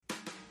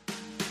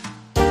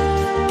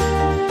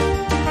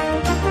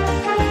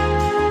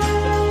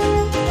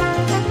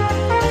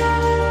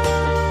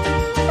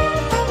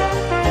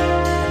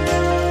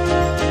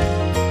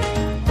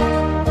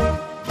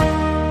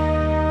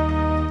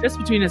Just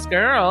Between Us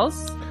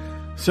Girls.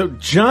 So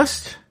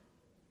just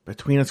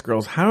between us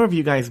girls, how have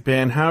you guys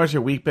been? How has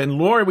your week been?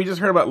 Lori, we just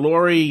heard about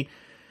Lori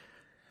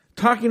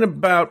talking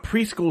about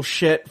preschool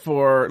shit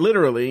for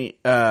literally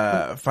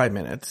 5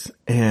 minutes.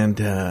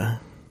 And I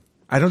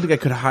don't think I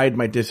could hide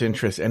my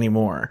disinterest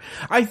anymore.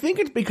 I think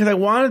it's because I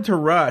wanted to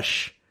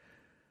rush.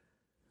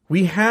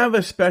 We have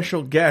a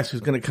special guest who's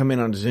going to come in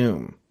on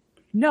Zoom.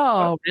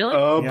 No, really?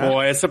 Oh, Yeah.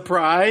 boy, a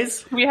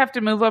surprise. We have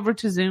to move over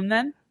to Zoom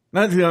then?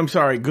 Not Zoom, I'm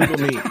sorry. Google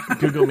Meet.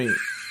 Google Meet.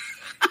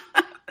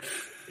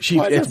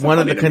 Why is It's that so one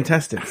of funny the to me?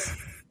 contestants.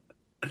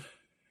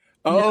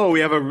 Oh, we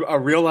have a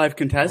real-life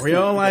contestant.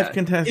 Real life Okay.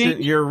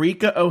 contestant,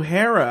 Eureka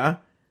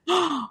O'Hara.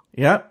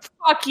 Yep.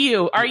 Fuck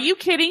you. Are you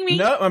kidding me?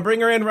 No, I'm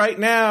bringing her in right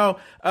now.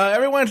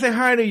 Everyone say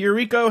hi to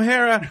Eureka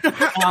O'Hara.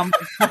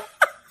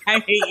 I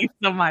hate you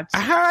so much.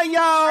 Hi,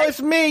 y'all.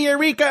 It's me,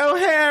 Eureka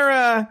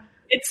O'Hara.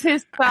 It's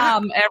his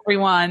thumb,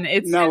 everyone.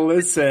 It's Now,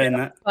 his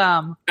listen,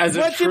 thumb. as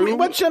a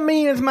What you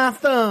mean is my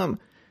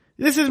thumb?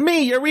 This is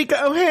me,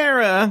 Eureka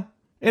O'Hara.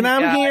 And I'm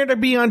Yeah. here to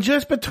be on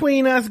Just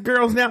Between Us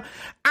Girls. Now,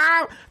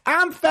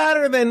 I'm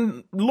fatter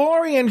than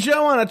Lori and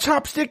Joe on a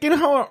chopstick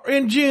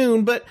in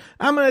June, but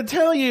I'm going to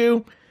tell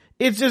you,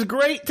 it's just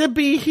great to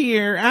be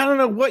here. I don't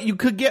know what you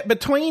could get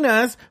between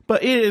us,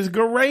 but it is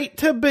great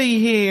to be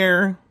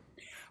here.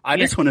 I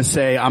just want to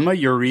say I'm a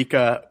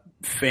Eureka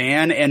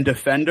fan and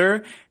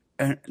defender,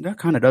 and that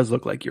kind of does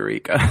look like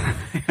Eureka.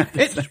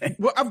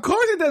 Well, of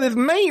course it does. It's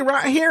me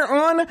right here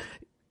on.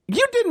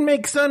 You didn't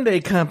make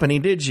Sunday Company,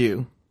 did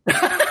you?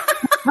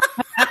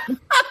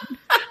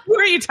 Who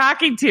are you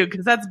talking to?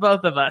 Because that's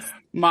both of us.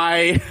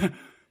 my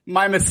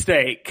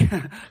mistake.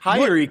 Hi,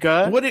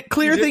 Eureka. Would it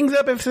clear things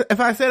up if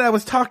I said I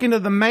was talking to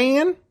the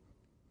man?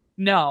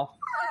 No.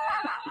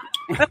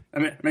 I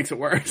mean, it makes it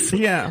worse.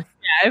 Yeah.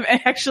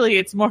 Actually,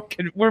 it's more.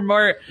 We're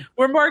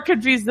more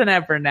confused than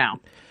ever now.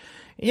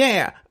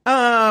 Yeah.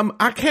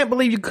 I can't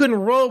believe you couldn't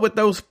roll with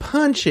those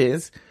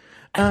punches.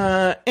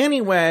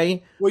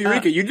 Anyway. Well,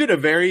 Eureka, you did a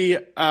very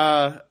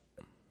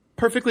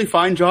perfectly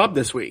fine job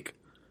this week.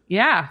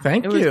 Yeah.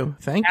 Thank you.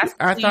 Thank you.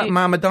 I thought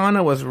my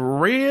Madonna was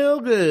real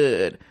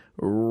good.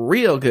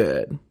 Real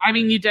good. I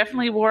mean, you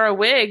definitely wore a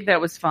wig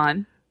that was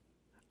fun.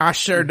 I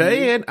sure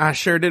did. I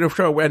sure did.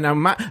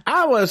 Now,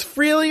 I was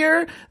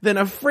frillier than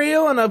a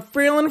frill and a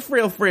frillin'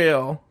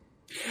 frill.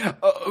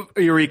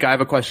 Eureka, I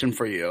have a question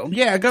for you.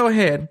 Yeah, go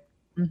ahead.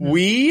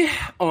 We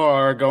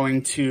are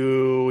going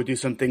to do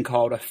something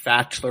called a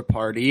bachelor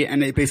party,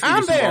 and it basically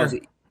I'm just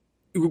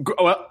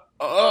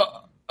involves.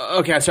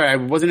 Okay, sorry, I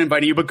wasn't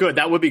inviting you, but good,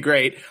 that would be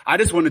great. I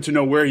just wanted to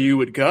know where you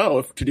would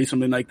go to do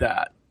something like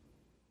that.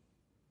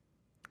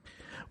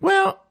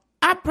 Well,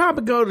 I'd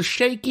probably go to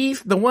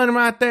Shakey's, the one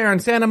right there on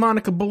Santa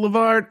Monica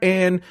Boulevard,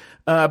 and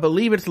I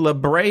believe it's La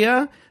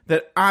Brea.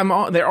 That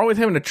they're always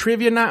having a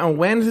trivia night on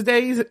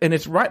Wednesdays, and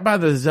it's right by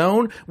the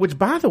Zone. Which,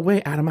 by the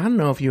way, Adam, I don't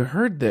know if you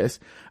heard this.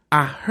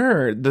 I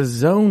heard the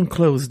Zone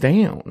closed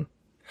down.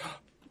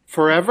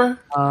 Forever?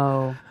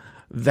 Oh.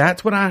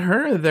 That's what I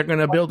heard. They're going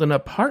to build an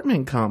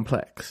apartment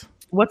complex.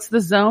 What's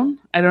the Zone?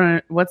 I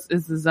don't know.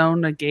 Is the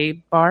Zone a gay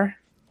bar?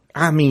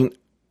 I mean,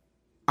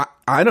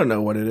 I don't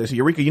know what it is.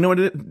 Eureka, you know what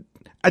it is?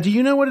 Do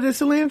you know what it is,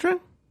 Salandra?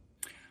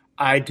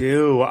 I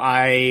do.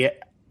 Well,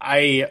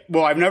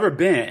 I've never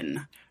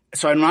been,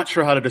 so I'm not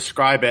sure how to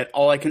describe it.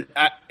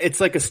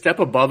 It's like a step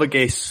above a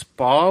gay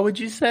spa, would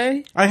you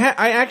say? I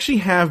actually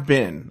have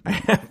been. I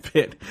have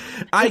been.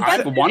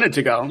 I've wanted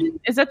to go.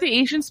 Is that the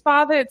Asian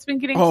spa that's been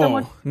getting so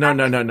much? No.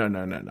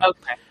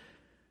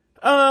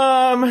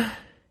 Okay.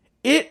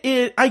 It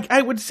is.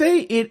 I would say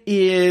it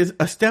is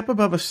a step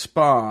above a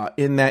spa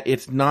in that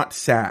it's not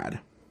sad.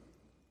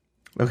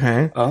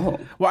 Okay. Oh.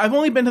 Well, I've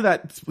only been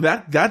to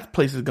that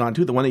place is gone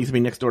too. The one that used to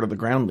be next door to the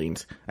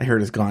Groundlings, I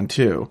heard is gone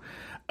too.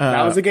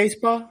 That was a gay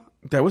spa?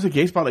 There was a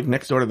gay spot like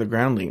next door to the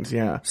Groundlings.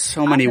 Yeah.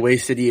 So many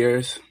wasted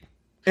years.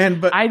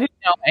 But I didn't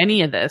know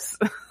any of this.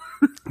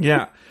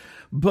 yeah.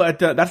 But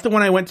that's the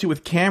one I went to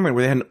with Cameron,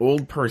 where they had an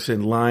old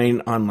person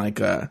lying on like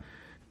a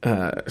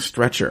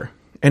stretcher.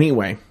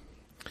 Anyway,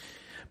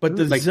 but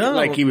the Zone,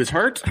 like he was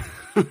hurt,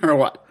 or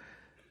what?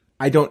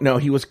 I don't know.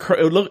 He was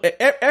look.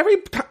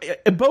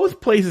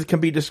 Both places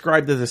can be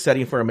described as a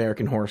setting for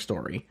American Horror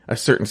Story, a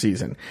certain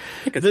season.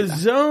 The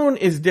Zone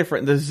is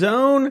different. The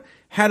Zone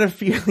had a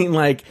feeling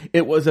like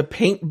it was a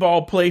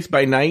paintball place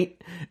by night,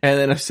 and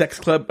then a sex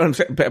club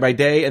by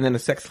day, and then a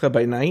sex club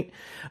by night.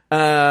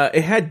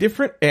 It had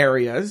different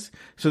areas.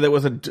 So there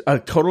was a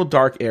total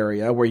dark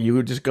area where you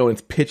would just go in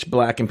pitch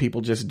black and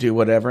people just do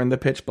whatever in the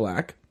pitch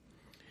black.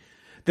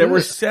 There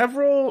were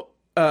several,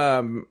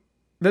 then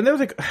there was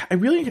like, I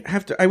would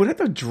have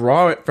to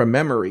draw it from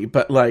memory,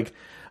 but like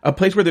a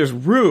place where there's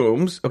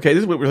rooms. Okay.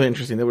 This is what really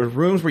interesting. There were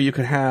rooms where you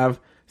could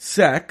have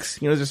sex,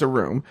 just a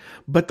room,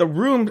 but the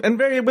room, and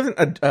it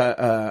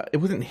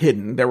wasn't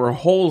hidden. There were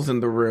holes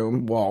in the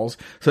room walls.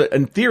 So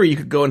in theory, you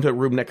could go into a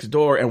room next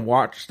door and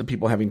watch the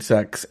people having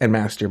sex and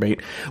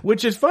masturbate,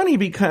 which is funny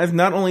because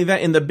not only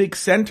that, in the big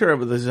center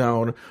of the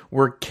Zone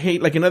were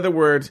like, in other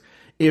words,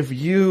 if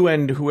you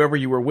and whoever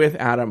you were with,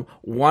 Adam,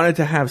 wanted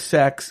to have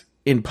sex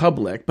in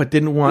public, but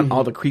didn't want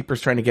all the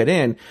creepers trying to get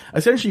in.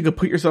 Essentially, you could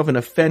put yourself in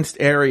a fenced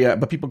area,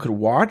 but people could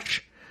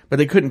watch, but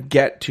they couldn't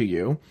get to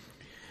you.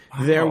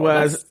 There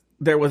was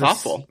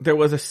awful. There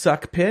was a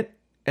suck pit,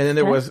 and then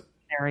there was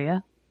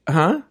area.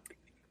 Huh?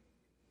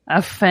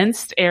 A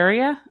fenced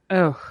area?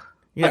 Oh.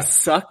 Yeah. A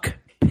suck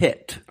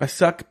pit. A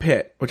suck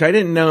pit, which I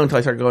didn't know until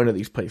I started going to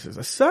these places.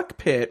 A suck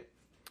pit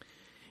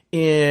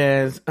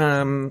is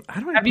how do I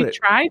Have put you it?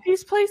 tried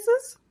these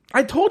places?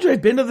 I told you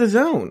I'd been to the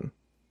Zone.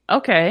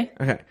 Okay.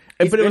 Okay.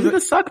 But it was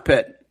the suck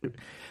pit.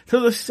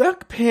 So the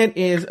suck pit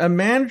is,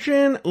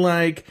 imagine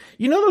like,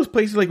 you know those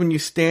places like when you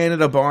stand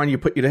at a bar and you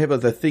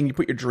have the thing you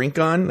put your drink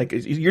on? Like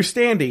you're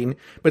standing,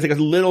 but it's like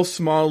a little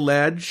small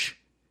ledge.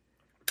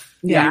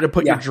 Yeah. You to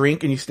put your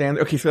drink and you stand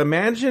there. Okay, so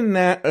imagine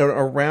that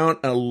around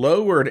a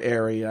lowered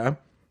area.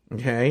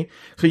 Okay.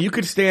 So you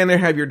could stand there,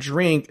 have your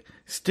drink,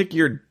 stick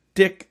your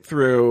dick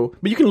through,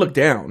 but you can look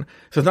down.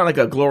 So it's not like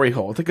a glory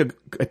hole.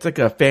 It's like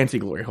a fancy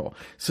glory hole.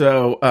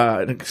 So,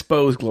 an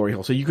exposed glory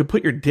hole. So you could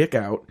put your dick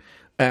out.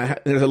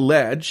 There's a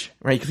ledge,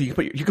 right? So you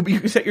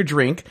can set your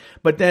drink,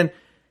 but then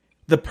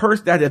the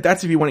person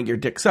that's if you want to get your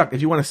dick sucked.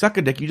 If you want to suck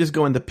a dick, you just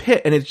go in the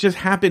pit, and it just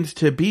happens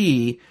to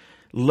be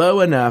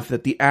low enough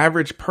that the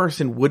average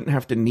person wouldn't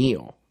have to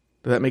kneel.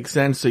 Does that make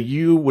sense? So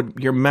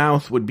your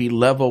mouth would be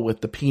level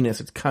with the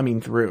penis it's coming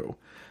through.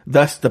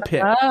 Thus the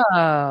pit.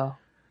 Oh.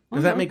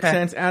 Does that make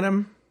sense,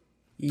 Adam?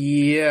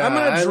 Yeah.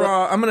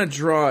 I'm gonna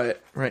draw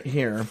it right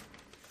here.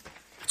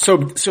 So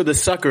the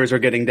suckers are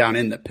getting down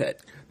in the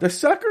pit. The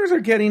suckers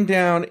are getting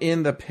down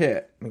in the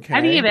pit. Okay.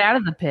 How do you get out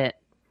of the pit?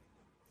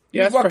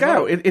 You just walk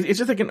out. It's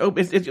just like an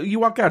open. You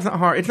walk out. It's not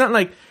hard. It's not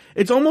like.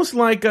 It's almost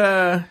like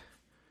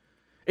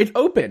it's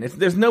open.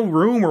 There's no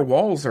room or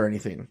walls or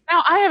anything.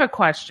 Now I have a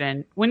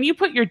question. When you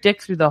put your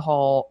dick through the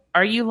hole,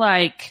 are you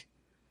like,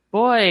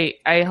 boy,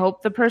 I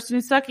hope the person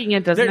who's sucking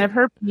it doesn't have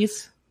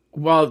herpes?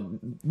 Well,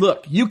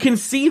 look, you can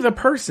see the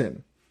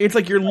person. It's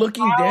like you're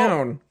looking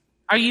down.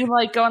 Are you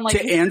like going like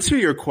To answer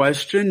your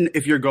question,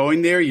 if you're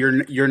going there,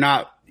 you're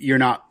not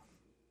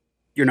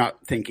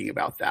thinking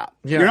about that.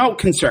 Yeah. You're not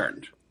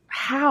concerned.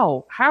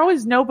 how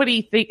is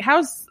nobody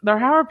how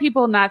are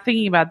people not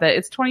thinking about that?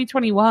 It's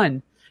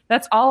 2021.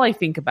 That's all I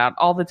think about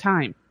all the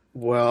time.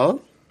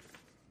 Well,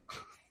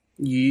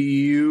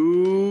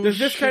 Does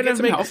this kind of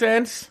make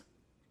sense?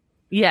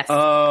 Yes.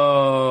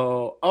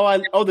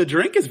 The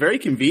drink is very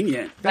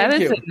convenient. That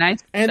Thank is you. a nice.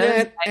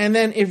 And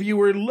then if you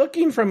were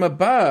looking from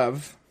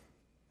above,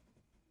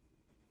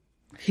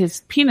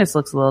 His penis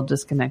looks a little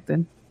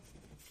disconnected.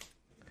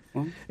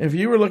 if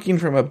you were looking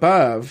from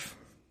above,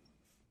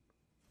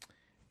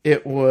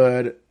 it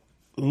would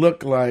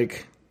look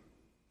like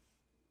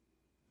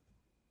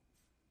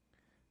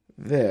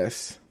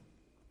this.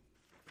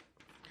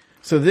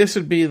 So this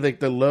would be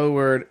like the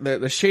lowered,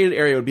 the shaded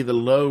area would be the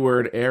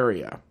lowered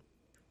area.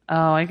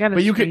 Oh, I gotta.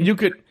 But you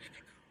could.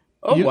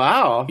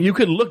 Wow. You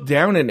could look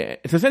down in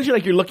it. It's essentially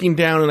like you're looking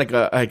down in like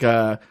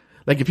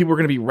if people were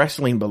going to be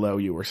wrestling below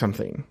you or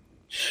something.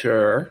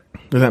 Sure.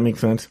 Does that make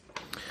sense?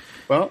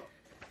 Well,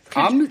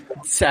 I'm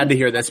sad to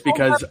hear this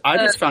because I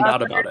just found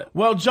out about it.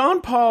 Well,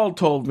 John Paul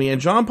told me,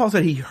 and John Paul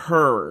said he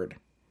heard.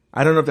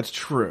 I don't know if that's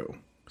true.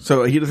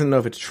 So he doesn't know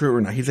if it's true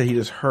or not. He said he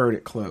just heard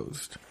it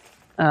closed.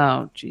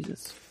 Oh,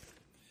 Jesus.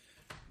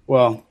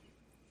 Well,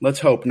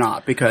 let's hope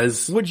not,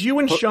 because Would you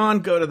and Sean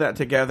go to that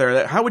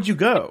together? How would you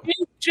go? Hey,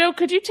 Joe,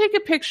 could you take a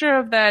picture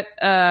of that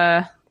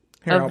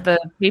Harold. of the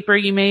paper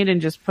you made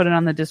and just put it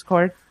on the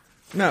Discord?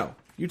 No,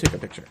 you take a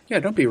picture. yeah,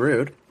 don't be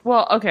rude.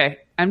 Well, okay.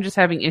 I'm just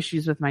having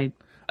issues with my.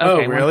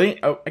 Okay, Oh,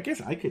 really? Oh, I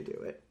guess I could do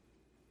it.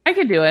 I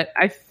can do it.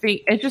 I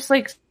think it just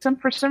like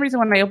for some reason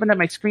when I opened up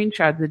my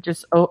screenshots, it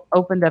just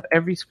opened up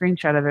every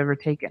screenshot I've ever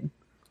taken.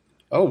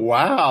 Oh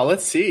wow,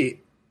 let's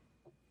see.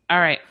 All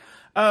right.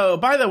 Oh,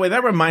 by the way,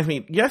 that reminds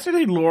me.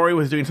 Yesterday, Lori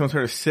was doing some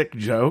sort of sick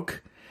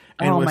joke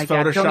and Oh was my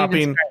God, don't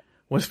even photoshopping start.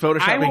 was I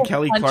photoshopping will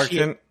Kelly punch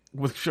Clarkson you.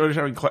 was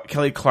photoshopping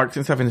Kelly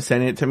Clarkson stuff and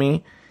sending it to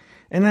me.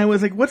 And I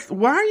was like,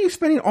 why are you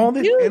spending all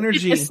this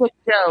energy? It's a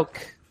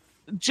joke.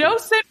 Joe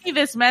sent me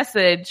this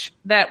message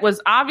that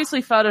was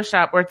obviously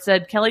Photoshop where it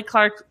said Kelly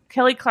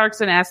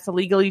Clarkson asked to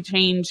legally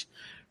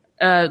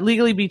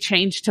be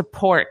changed to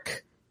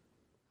pork.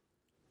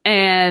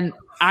 And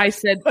I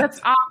said,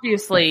 that's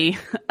obviously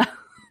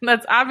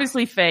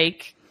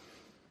fake.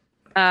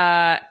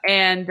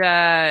 And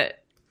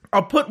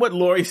I'll put what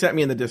Lori sent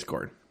me in the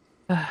Discord.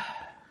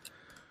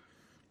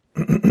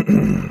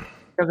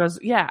 Joe goes,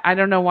 yeah, I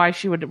don't know why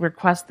she would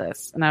request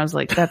this. And I was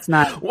like, that's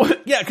not. Well,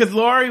 yeah, because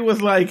Lori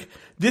was like,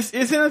 this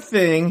isn't a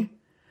thing.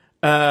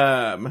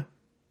 And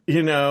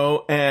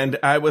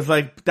I was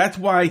like, that's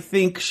why I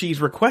think she's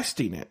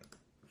requesting it.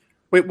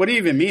 Wait, what do you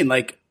even mean?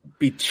 Like,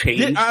 be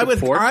changed to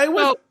pork?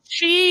 Well,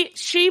 she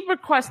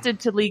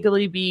requested to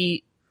legally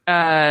be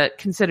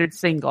considered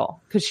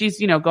single because she's,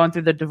 going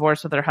through the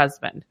divorce with her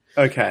husband.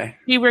 Okay.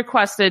 He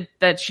requested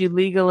that she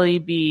legally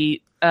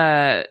be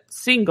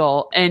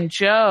single, and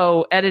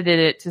Joe edited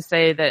it to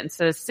say that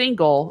instead of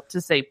single,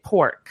 to say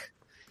pork.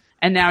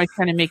 And now he's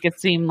trying to make it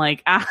seem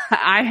like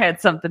I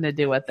had something to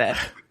do with it.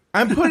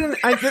 I'm putting.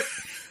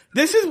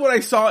 This is what I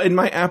saw in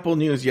my Apple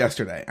News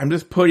yesterday. I'm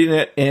just putting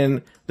it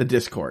in the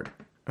Discord.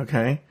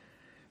 Okay?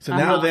 So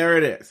now there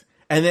it is.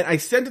 And then I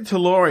sent it to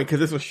Lori because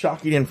this was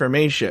shocking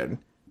information.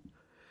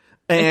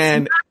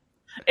 And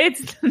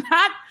it's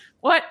not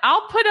what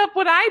I'll put up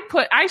what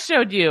I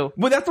showed you.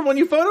 Well, that's the one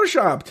you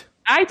photoshopped.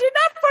 I did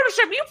not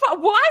Photoshop you.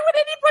 Why would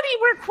anybody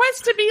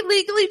request to be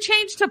legally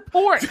changed to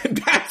pork?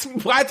 That's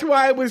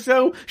why I was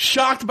so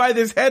shocked by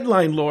this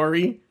headline,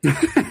 Lori.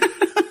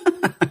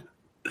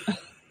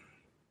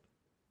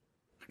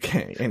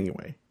 Okay,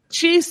 anyway.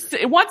 She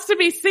wants to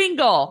be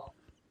single.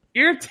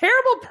 You're a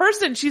terrible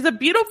person. She's a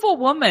beautiful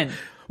woman.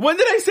 When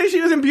did I say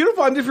she wasn't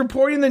beautiful? I'm just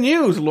reporting the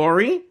news,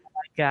 Lori. Oh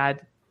my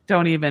God.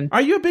 Don't even.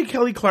 Are you a big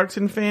Kelly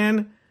Clarkson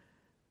fan?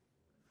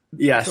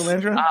 Yes.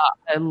 Solandra?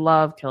 I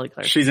love Kelly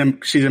Clarkson.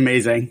 She's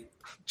amazing.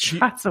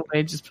 Shots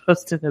away just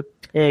posted a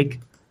pig.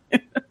 Oh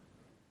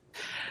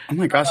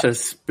my gosh, a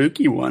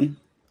spooky one.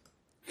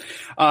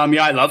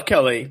 Yeah, I love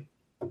Kelly.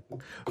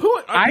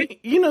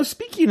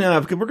 Speaking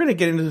of, because we're going to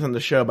get into this on the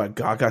show about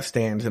Gaga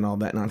stands and all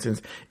that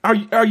nonsense.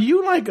 Are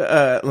you like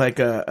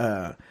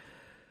a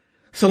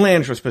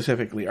Solandra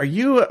specifically? Are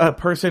you a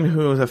person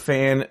who is a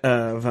fan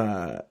of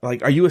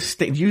are you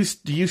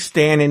do you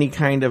stan any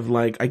kind of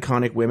like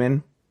iconic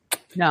women?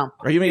 No.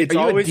 Are you a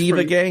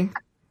diva gay?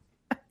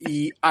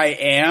 I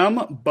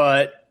am,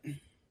 but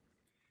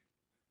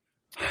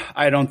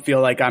I don't feel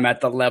like I'm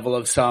at the level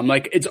of some.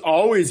 Like, it's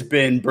always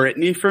been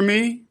Britney for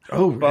me.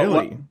 Oh,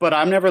 really? But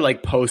I'm never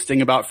like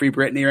posting about Free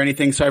Britney or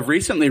anything. So I've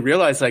recently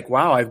realized like,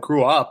 wow, I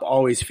grew up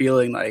always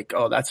feeling like,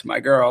 oh, that's my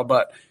girl.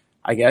 But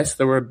I guess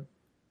there were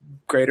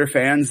greater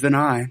fans than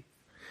I.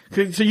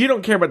 So you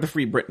don't care about the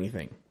Free Britney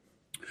thing?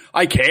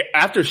 I care.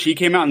 After she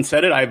came out and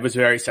said it, I was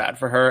very sad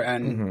for her.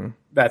 And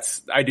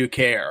I do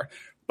care.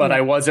 But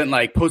I wasn't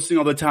like posting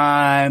all the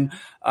time.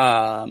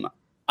 I'm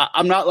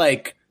not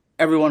like,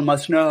 everyone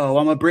must know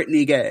I'm a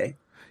Britney gay.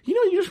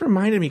 You just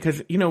reminded me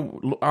because,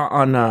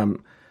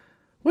 on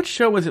what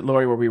show was it,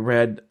 Lori, where we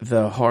read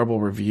the horrible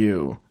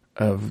review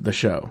of the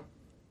show?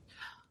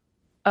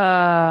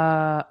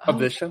 Of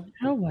this show?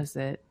 How was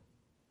it?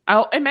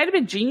 Oh, it might have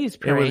been Genius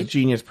Parade. It was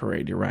Genius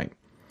Parade, you're right.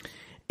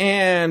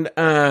 And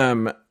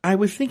I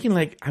was thinking,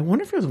 like, I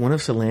wonder if it was one of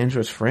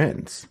Solandra's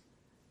friends.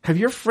 Have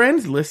your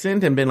friends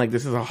listened and been like,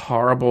 this is a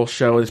horrible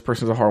show, this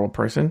person's a horrible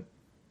person?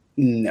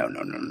 No.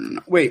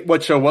 Wait,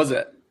 what show was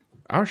it?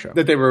 Our show.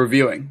 That they were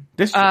reviewing.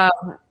 This Drag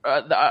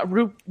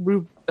Race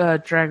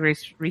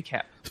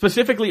recap.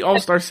 Specifically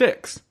All-Star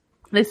 6.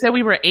 They said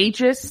we were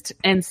ageist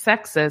and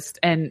sexist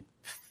and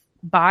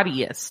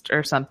bodyist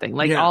or something.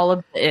 Like all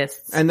of the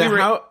ists. And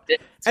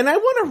and I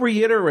want to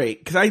reiterate,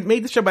 because I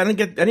made the show, but I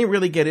didn't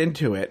really get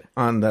into it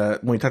when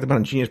we talked about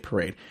on Genius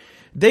Parade.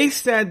 They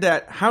said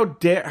that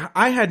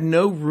I had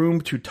no room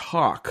to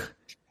talk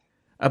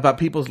about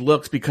people's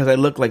looks because I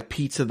look like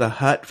Pizza the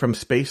Hut from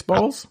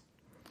Spaceballs.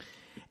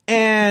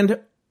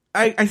 And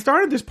I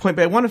started this point,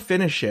 but I want to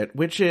finish it,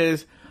 which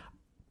is,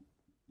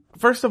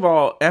 first of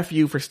all, F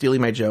you for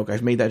stealing my joke.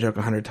 I've made that joke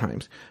 100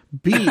 times.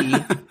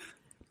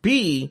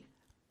 B,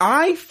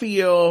 I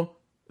feel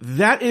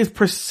that is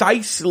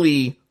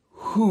precisely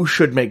who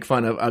should make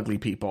fun of ugly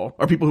people,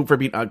 or people who, for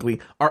being ugly,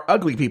 are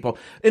ugly people.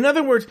 In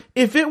other words,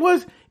 if there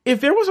was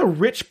a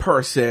rich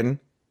person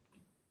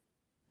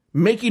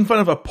making fun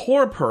of a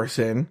poor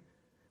person,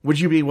 would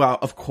you be, well,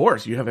 of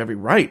course, you have every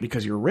right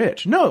because you're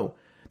rich? No.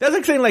 That's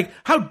like saying, like,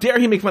 how dare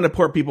he make fun of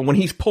poor people when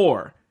he's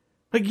poor?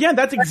 Like, yeah,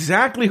 that's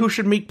exactly who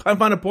should make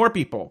fun of poor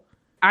people.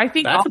 I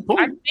think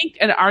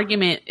the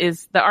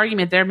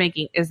argument they're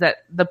making is that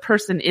the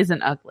person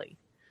isn't ugly.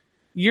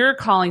 You're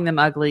calling them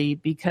ugly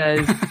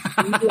because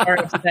you are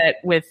upset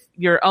with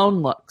your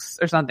own looks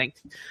or something.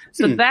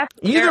 So that's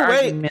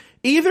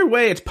either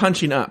way, it's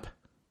punching up.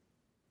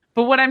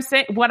 But what I'm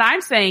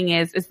saying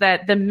is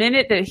that the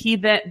minute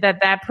that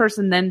that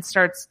person then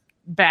starts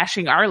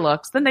bashing our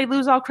looks, then they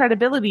lose all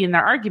credibility in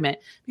their argument,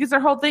 because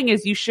their whole thing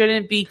is you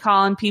shouldn't be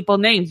calling people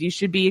names. You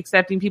should be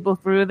accepting people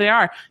for who they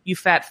are, you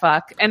fat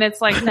fuck. And it's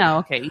like, no,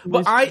 okay.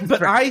 Well,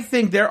 I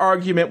think their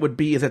argument would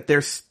be is that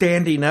they're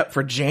standing up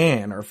for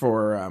Jan or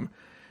for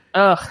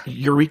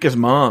Eureka's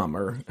mom,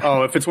 or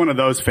if it's one of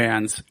those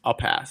fans, I'll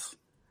pass.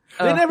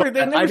 They never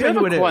I have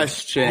a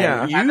question.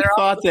 Yeah. You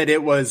thought that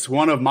it was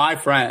one of my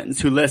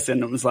friends who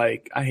listened and was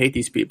like, I hate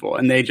these people,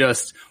 and they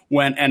just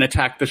went and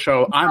attacked the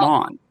show I'm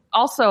on.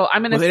 Also,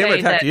 I'm going to say they never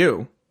attacked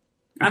you.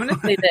 I'm going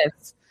to say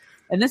this,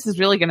 and this is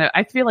really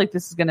I feel like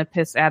this is going to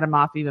piss Adam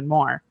off even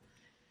more.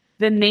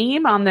 The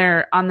name on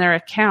their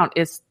account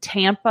is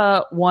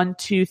Tampa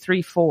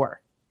 1234.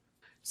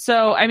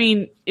 So, I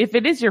mean, if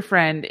it is your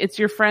friend, it's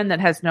your friend that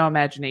has no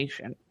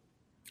imagination.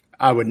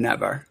 I would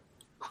never.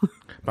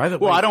 By the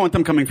way, I don't want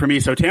them coming for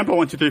me. So Tampa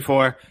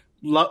 1234,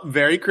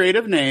 very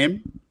creative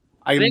name.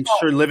 I'm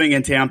sure living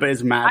in Tampa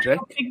is magic. I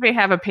don't think they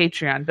have a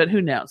Patreon, but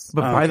who knows?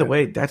 But by the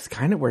way, that's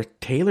kind of where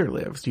Taylor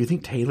lives. Do you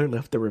think Taylor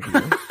left the review?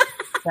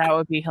 That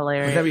would be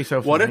hilarious. That'd be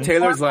so funny. What if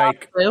Taylor's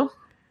like,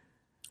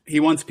 He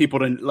wants people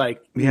to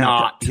like the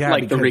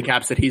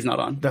recaps that he's not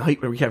on. The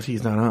recaps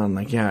he's not on,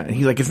 like, yeah. And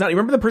he's like, it's not.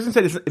 Remember the person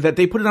said that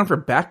they put it on for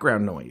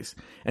background noise,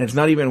 and it's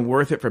not even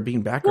worth it for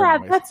being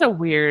background noise. Yeah, that's a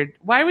weird.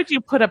 Why would you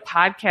put a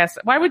podcast?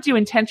 Why would you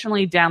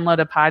intentionally download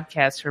a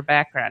podcast for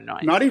background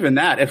noise? Not even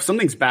that. If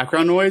something's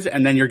background noise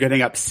and then you're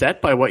getting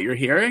upset by what you're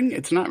hearing,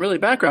 it's not really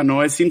background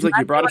noise. Seems like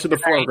you brought it to the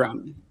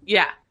foreground.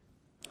 Yeah.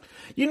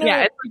 You know, yeah,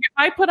 it's like if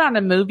I put on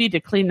a movie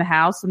to clean the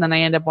house and then I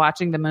end up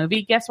watching the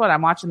movie, guess what?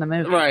 I'm watching the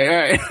movie.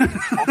 Right.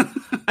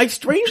 I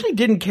strangely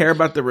didn't care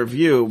about the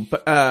review,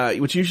 but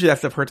which usually that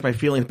stuff hurts my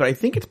feelings. But I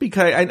think it's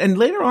because, and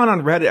later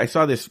on Reddit, I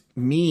saw this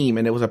meme,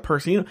 and it was a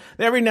person. You know,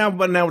 every now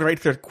and then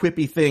writes their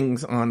quippy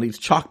things on these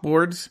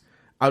chalkboards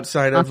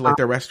outside of like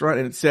their restaurant,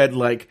 and it said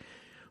like,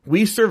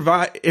 we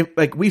survived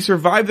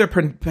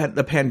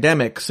the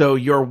pandemic, so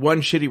your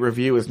one shitty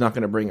review is not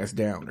going to bring us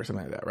down, or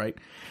something like that, right?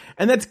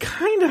 And that's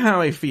kind of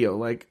how I feel.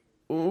 Like,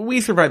 we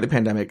survived the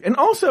pandemic. And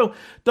also,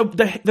 the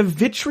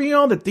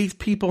vitriol that these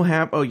people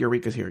have... Oh,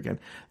 Eureka's here again.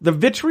 The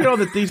vitriol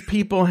that these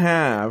people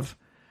have...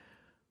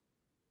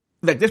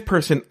 Like, this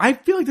person... I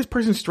feel like this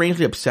person's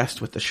strangely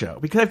obsessed with the show.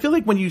 Because I feel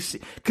like when you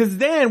see... Because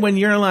then when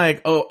you're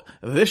like, oh,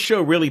 this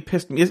show really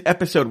pissed me... This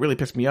episode really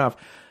pissed me off...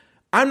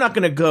 I'm not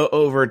going to go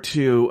over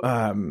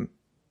to,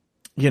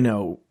 you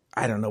know...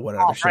 I don't know what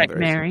other show there is.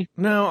 Mary.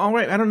 No, All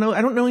Right. I don't know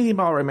anything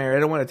about All Right Mary. I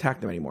don't want to attack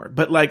them anymore.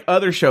 But like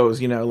other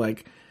shows, you know,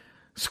 like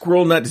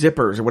Squirrel Nut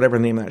Zippers or whatever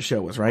the name of that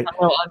show was, right?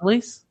 Hello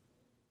Uglies.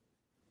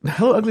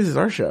 Hello Uglies is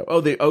our show. Oh,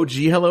 the OG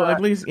Hello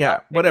Uglies? Yeah,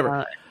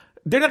 whatever.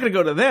 They're not going to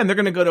go to them. They're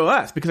going to go to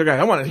us because they're going,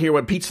 I want to hear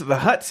what Pizza the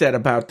Hut said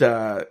about,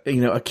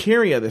 you know,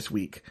 Akira this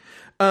week.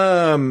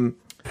 Anyways,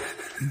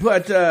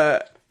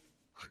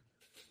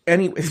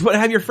 but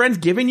have your friends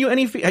given you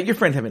any your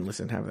friends haven't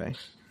listened, have they?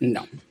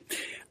 No.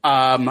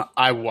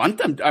 I want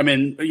them. I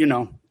mean, you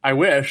know, I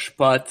wish,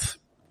 but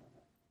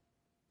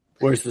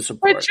where's the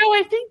support? But Joe,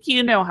 I think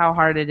you know how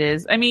hard it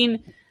is. I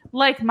mean,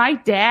 like my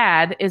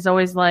dad is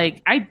always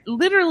like, I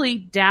literally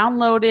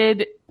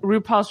downloaded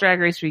RuPaul's Drag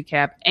Race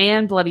Recap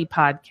and Bloody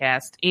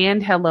Podcast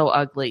and Hello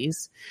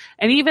Uglies.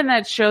 And even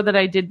that show that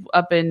I did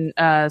up in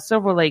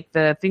Silver Lake,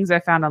 the things I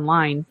found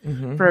online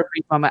for a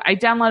brief moment. I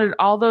downloaded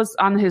all those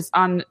on his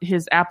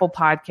Apple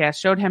Podcast,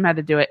 showed him how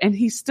to do it. And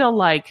he's still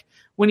like,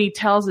 when he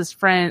tells his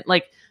friend,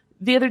 like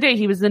the other day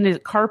he was in his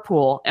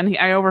carpool and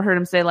I overheard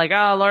him say like,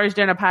 oh, Lori's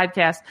doing a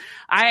podcast.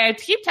 I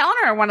keep telling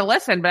her I want to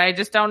listen, but I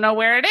just don't know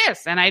where it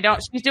is. And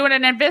she's doing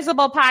an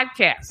invisible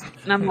podcast.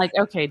 And I'm like,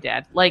 okay,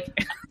 Dad, like,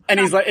 and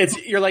he's like,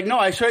 you're like, no,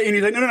 I show you. And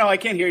he's like, no, I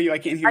can't hear you. I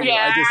can't hear you.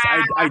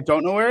 I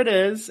don't know where it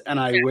is. And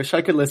I wish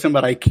I could listen,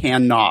 but I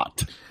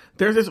cannot.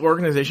 There's this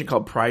organization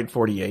called Pride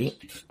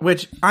 48,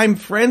 which I'm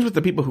friends with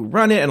the people who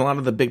run it, and a lot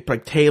of the big,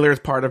 like Taylor's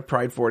part of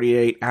Pride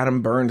 48.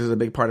 Adam Burns is a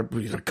big part of,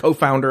 he's a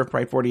co-founder of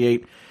Pride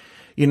 48.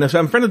 You know, so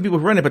I'm friends with people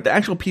who run it, but the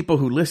actual people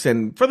who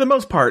listen, for the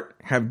most part,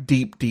 have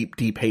deep, deep,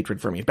 deep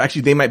hatred for me.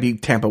 Actually, they might be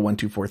Tampa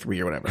 1243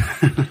 or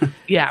whatever.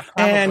 Yeah,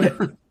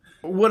 probably.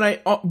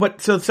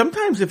 And so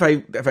sometimes if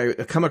I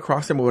come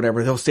across them or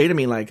whatever, they'll say to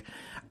me like,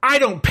 I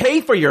don't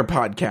pay for your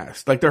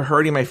podcast. Like they're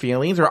hurting my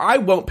feelings, or I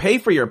won't pay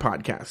for your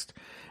podcast.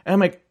 And I'm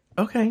like,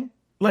 okay,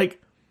 like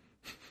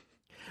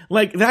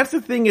that's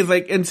the thing is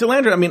like, and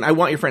Solandra, I mean, I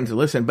want your friends to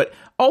listen, but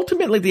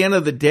ultimately at the end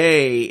of the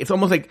day, it's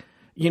almost like,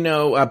 you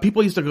know,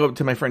 people used to go up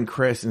to my friend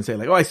Chris and say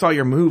like, oh, I saw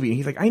your movie. And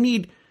he's like, I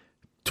need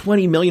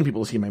 20 million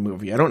people to see my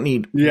movie. I don't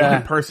need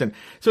one person.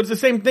 So it's the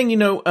same thing, you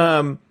know,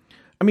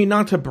 I mean,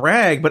 not to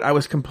brag, but I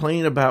was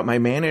complaining about my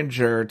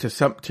manager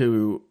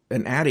to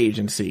an ad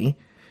agency.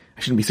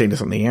 I shouldn't be saying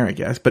this on the air, I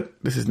guess, but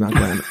this is not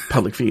going on the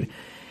public feed.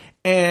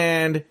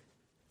 And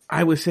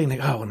I was saying like,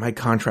 oh, when my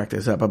contract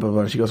is up, blah, blah,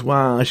 blah. She goes,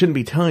 well, I shouldn't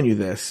be telling you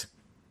this,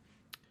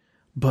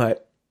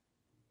 but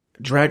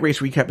Drag Race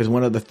Recap is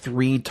one of the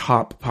 3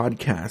 top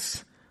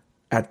podcasts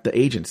at the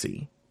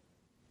agency.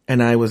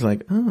 And I was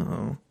like,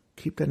 oh,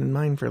 keep that in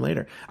mind for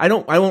later. I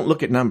won't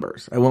look at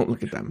numbers. I won't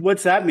look at them.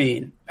 What's that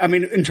mean? I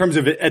mean, in terms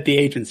of it at the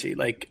agency,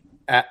 like,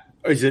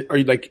 are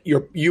you like,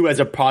 you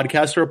as a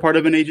podcaster are part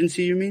of an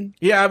agency, you mean?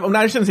 Yeah,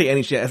 I shouldn't say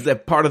any shit. As a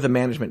part of the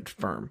management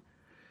firm.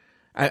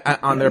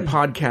 On their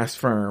podcast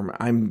firm,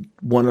 I'm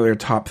one of their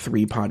top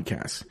 3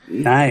 podcasts.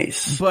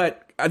 Nice.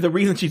 But the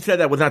reason she said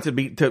that was not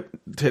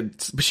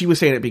she was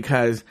saying it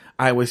because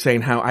I was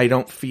saying how I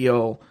don't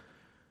feel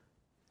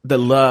the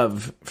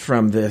love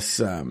from this,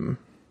 Tampa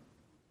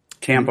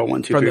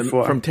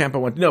 1234. From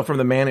Tampa from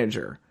the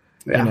manager.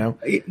 Yeah. You know?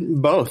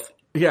 Both.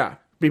 Yeah.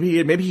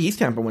 Maybe he's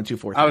Tampa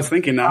 1243. I was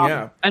thinking that.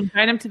 Yeah.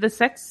 Invite him to the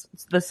suck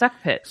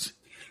pit.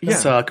 Yeah.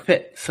 Suck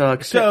pit.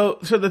 So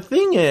the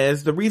thing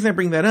is, the reason I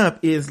bring that up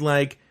is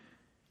like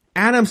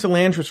Adam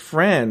Solandra's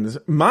friends,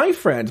 my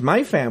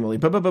family,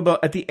 blah, blah, blah, blah.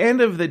 At the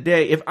end of the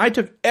day, if I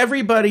took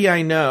everybody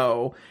I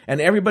know and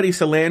everybody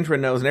Solandra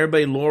knows and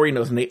everybody Lori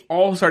knows and they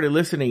all started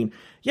listening,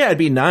 yeah, it'd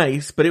be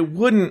nice, but it'd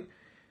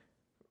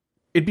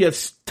be a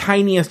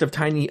tiniest of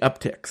tiny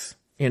upticks.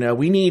 You know,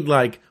 we need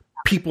like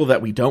people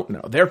that we don't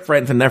know. Their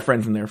friends and their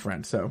friends and their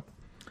friends. So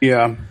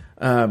yeah.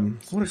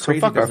 What a so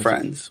fuck our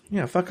friends.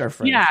 Yeah, fuck our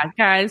friends. Yeah,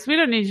 guys, we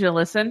don't need you to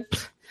listen.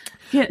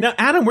 Yeah. Now,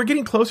 Adam, we're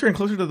getting closer and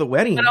closer to the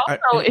wedding. But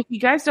also, if you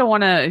guys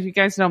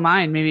don't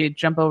mind, maybe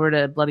jump over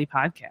to Bloody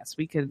Podcast.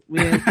 We could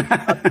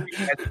that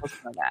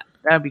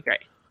would be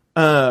great.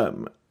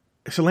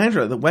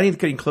 Shalandra, the wedding's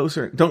getting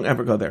closer. Don't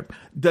ever go there.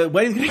 The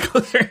wedding's getting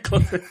closer and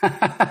closer.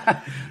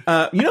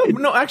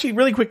 No, actually,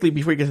 really quickly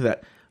before we get to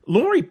that,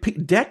 Lori,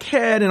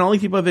 Deckhead, and all these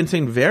people have been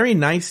saying very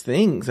nice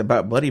things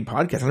about Bloody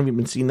Podcast. I haven't even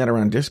been seeing that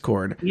around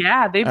Discord.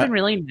 Yeah, they've been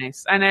really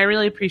nice, and I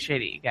really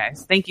appreciate it, you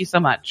guys. Thank you so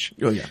much.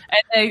 Oh yeah,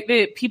 and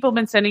people have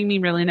been sending me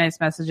really nice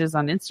messages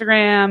on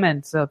Instagram,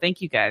 and so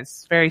thank you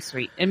guys. Very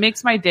sweet. It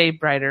makes my day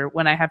brighter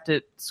when I have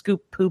to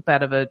scoop poop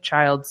out of a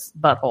child's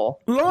butthole.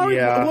 Lori,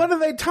 what are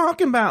they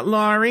talking about,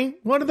 Lori?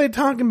 What are they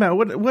talking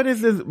about? What is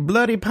this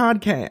Bloody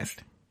Podcast?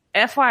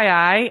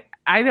 FYI.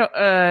 I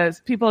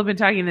don't, people have been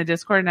talking in the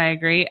Discord and I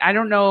agree. I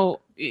don't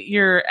know.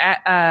 Your,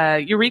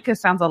 Eureka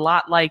sounds a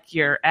lot like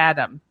your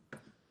Adam.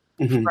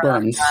 Mm-hmm.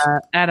 Burns.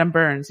 Adam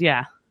Burns.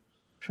 Yeah.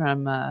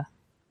 From,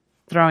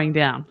 Throwing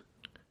Down.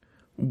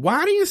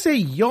 Why do you say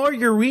your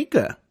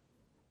Eureka?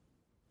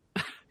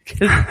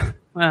 Oh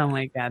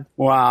my God.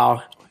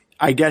 Wow.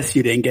 I guess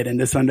you didn't get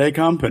into Sunday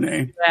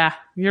Company. Yeah.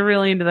 You're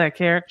really into that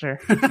character.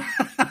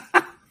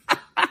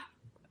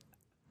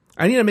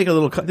 I need to make a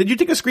little did you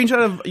take a screenshot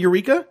of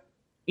Eureka?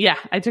 Yeah,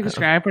 I took a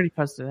screen. I already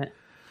posted it.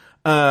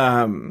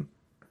 Yeah,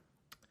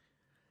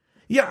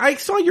 I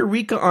saw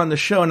Eureka on the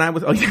show, and I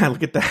was, oh yeah,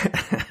 look at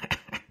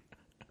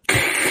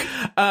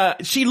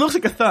that. She looks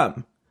like a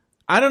thumb.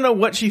 I don't know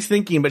what she's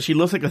thinking, but she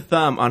looks like a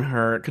thumb on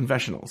her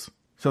confessionals.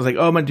 So I was like,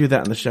 oh, I'm gonna do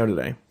that on the show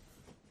today.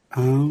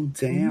 Oh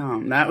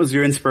damn, that was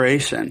your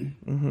inspiration.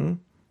 Mm-hmm.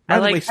 I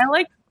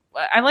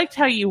liked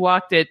how you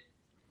walked us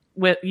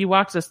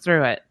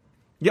through it.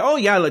 Yeah, oh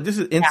yeah, like this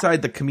is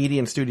inside the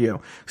comedian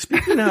studio.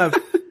 Speaking of.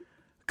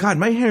 God,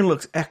 my hair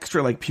looks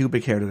extra like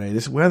pubic hair today.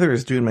 This weather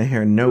is doing my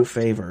hair no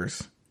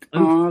favors.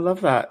 Oh, I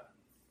love that.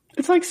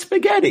 It's like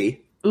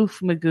spaghetti. Oof,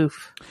 magoof.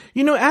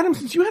 You know, Adam,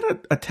 since you had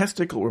a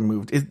testicle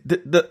removed, is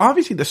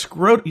obviously the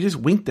scrot? You just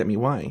winked at me.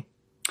 Why?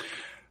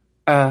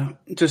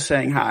 Just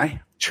saying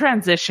hi.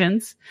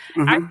 Transitions.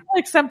 Mm-hmm. I feel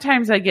like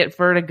sometimes I get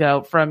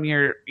vertigo from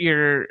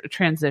your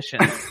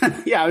transitions.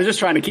 Yeah, I was just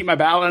trying to keep my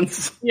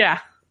balance. Yeah.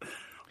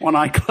 One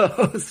eye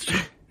closed.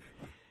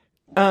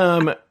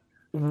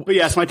 But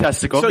yes, my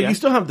testicle. So you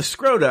still have the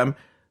scrotum.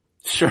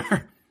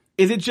 Sure.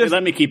 Is it just... Hey,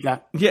 let me keep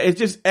that. Yeah, it's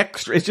just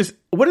extra. It's just...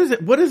 What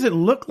does it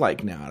look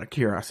like now, out of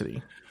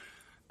curiosity?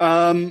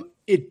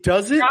 It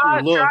doesn't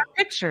look... Draw a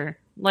picture.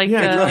 Like,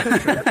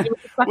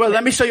 well,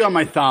 let me show you on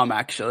my thumb,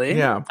 actually.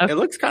 Yeah. Okay. It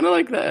looks kind of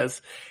like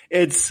this.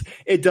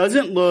 It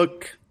doesn't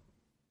look...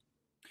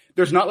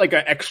 There's not like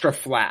an extra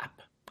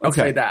flap. Let's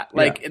say that.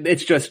 Like,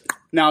 it's just...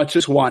 Now it's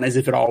just one, as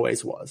if it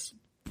always was.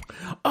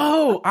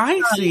 Oh,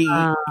 I see.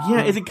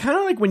 Yeah, is it kind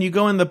of like when you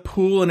go in the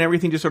pool and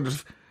everything just sort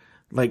of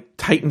like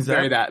tightens up?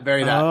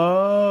 Very that.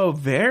 Oh,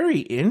 very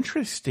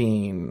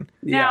interesting.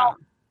 Now,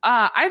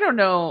 I don't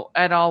know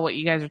at all what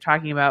you guys are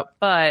talking about,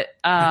 but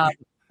and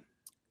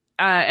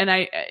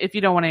if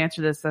you don't want to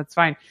answer this, that's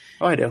fine.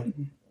 Oh, I do.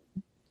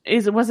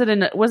 Was it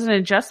an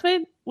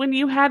adjustment when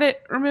you had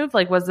it removed?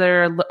 Like, was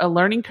there a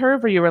learning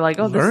curve, or you were like,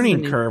 "Oh,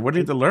 learning curve"? What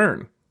did you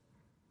learn?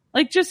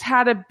 Like, just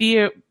how to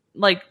be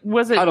like,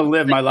 was it how to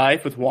live my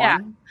life with one? Yeah.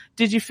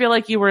 Did you feel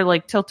like you were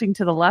like tilting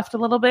to the left a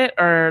little bit,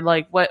 or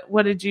like what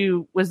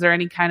was there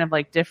any kind of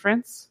like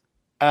difference?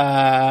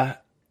 Holy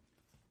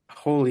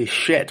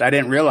shit. I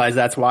didn't realize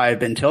that's why I've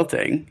been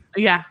tilting.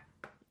 Yeah.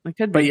 It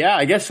could be. But yeah,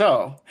 I guess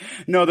so.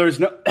 No, there's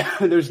no,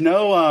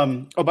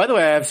 oh, by the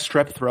way, I have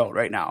strep throat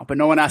right now, but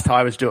no one asked how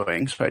I was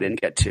doing, so I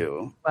didn't get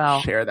to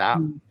share that.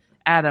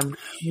 Adam,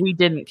 we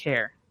didn't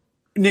care.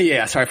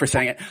 Yeah, sorry for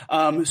saying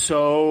it.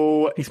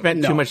 So he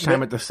spent too much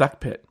time at the suck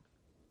pit.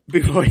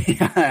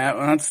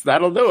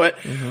 That'll do it.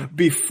 Mm-hmm.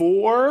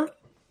 Before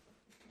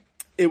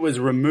it was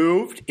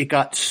removed, it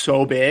got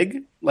so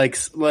big, like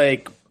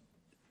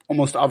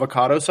almost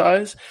avocado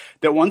size,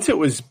 that once it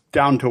was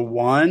down to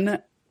one,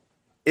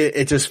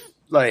 it just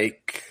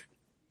like,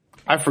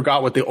 I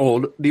forgot what the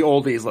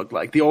oldies looked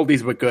like. The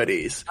oldies but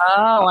goodies.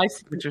 Oh, I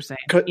see what you're saying.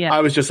 Yeah.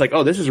 I was just like,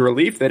 oh, this is a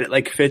relief that it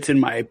like fits in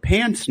my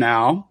pants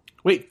now.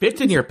 Wait,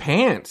 fits in your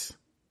pants?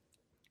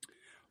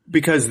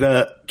 Because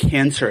the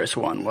cancerous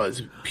one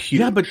was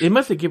huge. Yeah, but it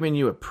must have given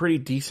you a pretty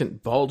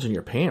decent bulge in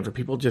your pants. Were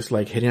people just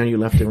like hitting on you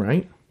left and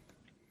right?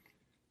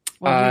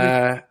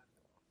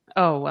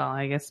 Well,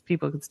 I guess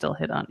people could still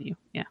hit on you.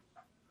 Yeah.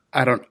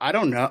 I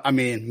don't know. I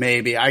mean,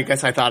 maybe. I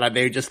guess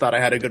they just thought I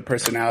had a good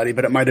personality,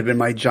 but it might have been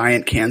my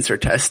giant cancer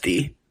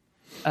testy.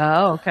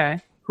 Oh, okay.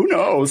 Who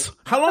knows?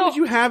 How long did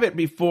you have it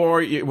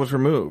before it was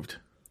removed?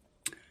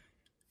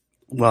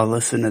 Well,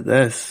 listen to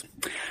this.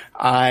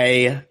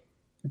 I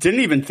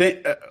didn't even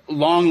think,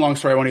 long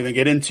story I won't even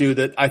get into,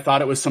 that I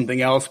thought it was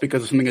something else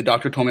because of something a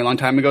doctor told me a long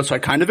time ago. So I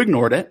kind of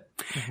ignored it.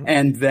 Mm-hmm.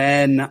 And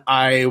then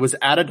I was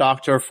at a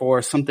doctor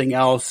for something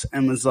else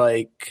and was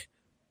like,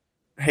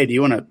 hey, do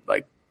you want to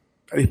like,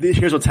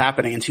 here's what's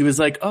happening. And she was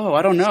like, oh,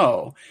 I don't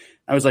know.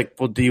 I was like,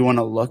 well, do you want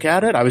to look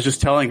at it? I was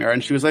just telling her.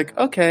 And she was like,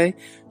 okay.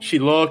 She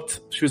looked.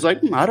 She was like,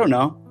 I don't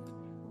know.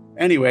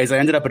 Anyways, I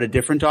ended up at a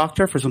different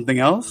doctor for something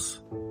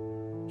else.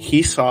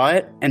 He saw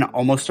it and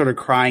almost started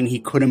crying. He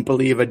couldn't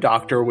believe a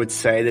doctor would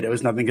say that it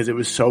was nothing because it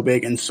was so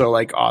big and so,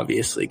 like,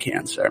 obviously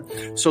cancer.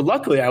 So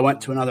luckily I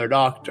went to another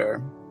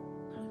doctor.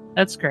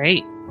 That's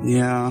great.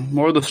 Yeah.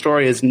 More of the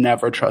story is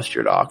never trust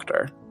your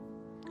doctor.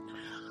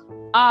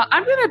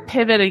 I'm going to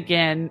pivot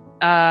again,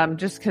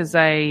 just because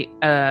I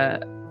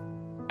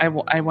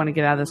want to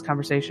get out of this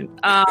conversation.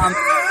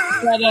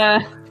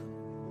 But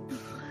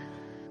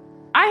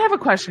I have a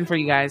question for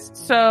you guys.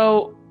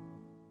 So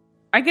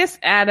I guess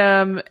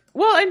Adam,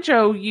 well, and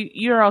Joe,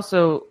 you're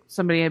also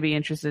somebody I'd be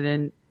interested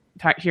in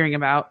hearing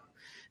about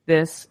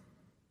this.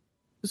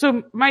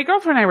 So my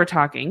girlfriend and I were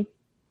talking,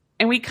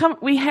 and we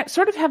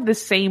sort of have the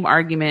same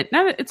argument.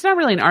 It's not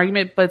really an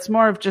argument, but it's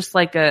more of just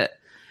like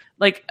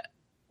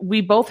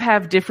we both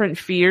have different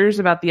fears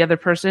about the other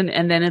person,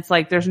 and then it's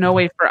like there's no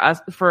way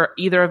for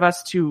either of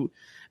us to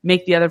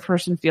make the other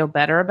person feel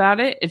better about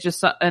it. It's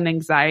just an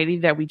anxiety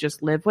that we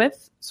just live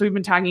with. So we've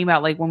been talking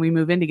about, like, when we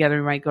move in together,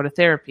 we might go to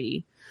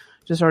therapy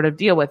to sort of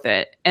deal with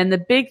it. And the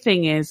big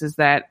thing is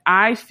that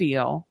I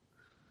feel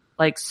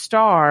like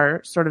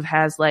Star sort of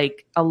has,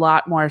 like, a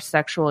lot more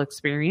sexual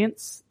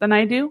experience than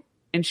I do.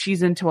 And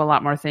she's into a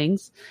lot more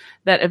things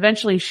that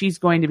eventually she's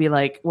going to be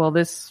like, well,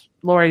 this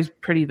Lori's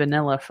pretty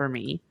vanilla for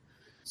me.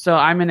 So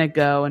I'm going to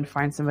go and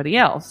find somebody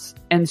else.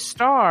 And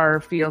Star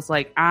feels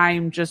like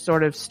I'm just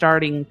sort of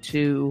starting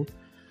to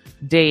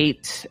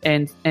date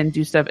and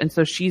do stuff. And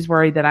so she's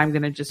worried that I'm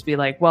going to just be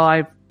like,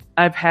 well,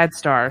 I've had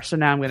Star, so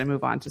now I'm going to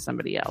move on to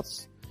somebody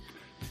else.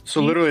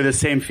 So literally the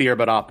same fear,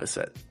 but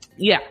opposite.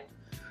 Yeah.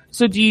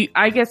 So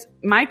I guess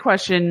my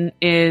question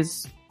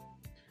is,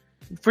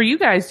 for you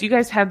guys, do you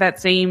guys have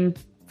that same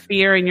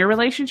fear in your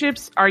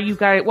relationships? Are you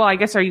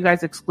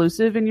guys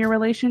exclusive in your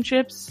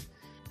relationships?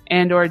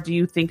 And or do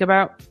you think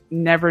about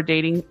never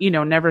dating,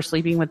 never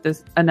sleeping with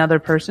another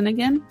person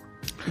again?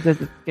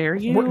 Does it scare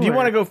you? Do you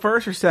want to go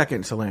first or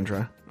second,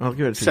 Salandra? I'll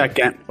give it to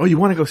second. You. Oh, you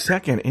want to go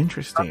second?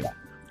 Interesting. Okay.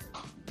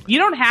 You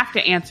don't have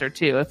to answer,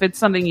 too. If it's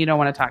something you don't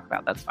want to talk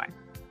about, that's fine.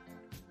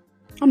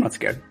 I'm not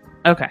scared.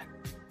 Okay.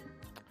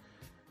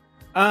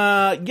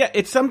 Yeah,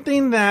 it's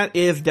something that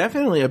is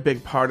definitely a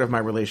big part of my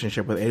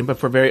relationship with Aiden, but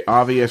for very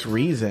obvious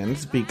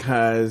reasons,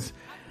 because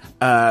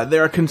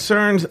there are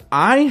concerns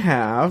I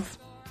have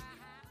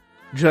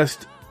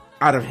just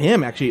out of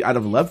him, actually, out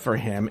of love for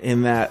him,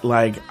 in that,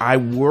 like, I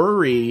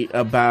worry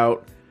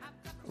about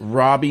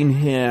robbing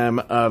him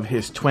of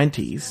his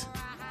 20s.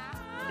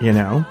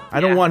 I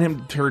don't want him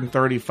to turn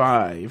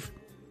 35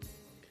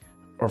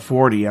 or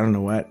 40, I don't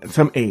know what,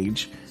 some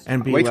age,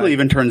 and be wait till he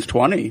even turns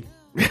 20.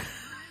 It's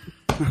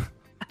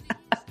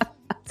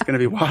gonna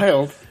be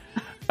wild.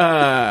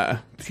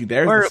 See,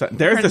 there's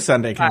the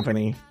Sunday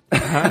Company.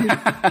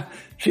 Uh-huh.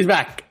 She's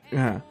back.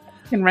 Yeah.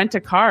 Can rent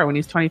a car when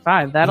he's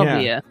 25. That'll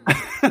be a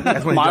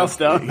That's when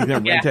milestone. He's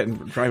gonna rent it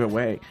and drive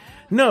away.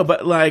 No,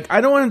 but, like,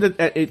 I don't want him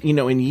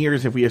to, in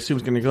years, if we assume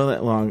it's gonna go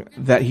that long,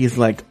 that he's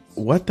like,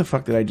 what the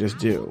fuck did I just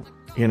do?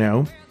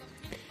 What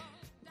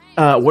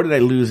did I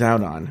lose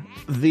out on?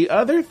 The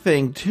other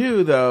thing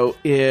too, though,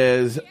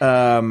 is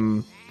I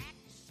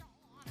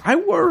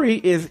worry,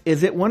 is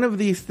it one of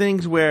these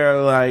things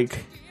where,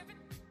 like,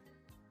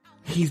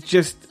 he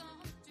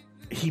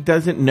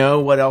doesn't know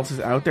what else is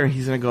out there, and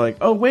he's gonna go like,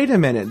 oh, wait a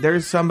minute,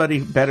 there's somebody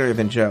better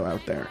than Joe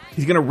out there.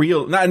 He's gonna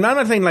I'm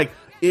not saying, like,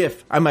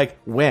 if, I'm like,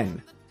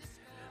 when.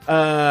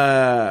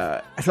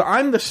 So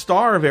I'm the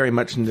Star very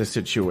much in this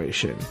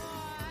situation.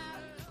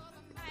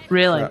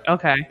 Really?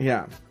 Okay.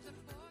 Yeah.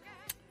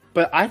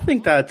 But I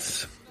think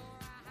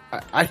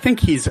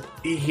he's a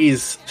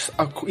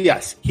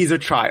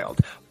child,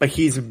 but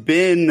he's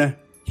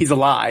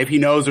alive. He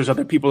knows there's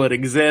other people that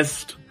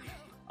exist.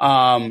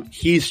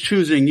 He's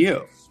choosing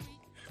you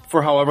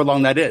for however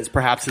long that is,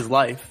 perhaps his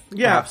life,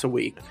 perhaps a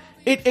week.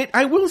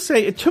 I will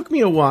say it took me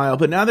a while,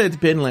 but now that it's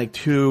been like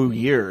 2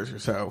 years or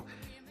so,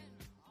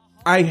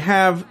 I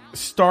have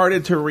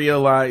started to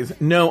realize,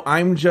 no,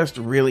 I'm just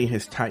really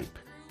his type.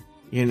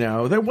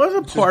 There was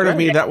a part of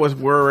me that was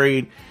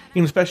worried,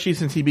 especially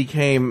since he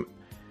became,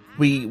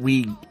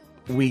 we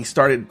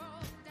started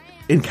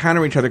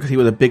encountering each other because he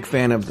was a big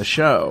fan of the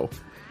show.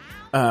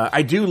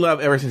 I do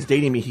love, ever since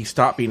dating me, he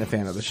stopped being a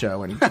fan of the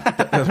show and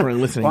doesn't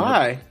really listen.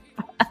 Why?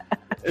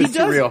 It's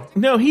surreal.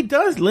 No, he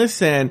does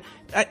listen.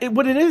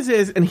 What it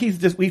is, and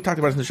we've talked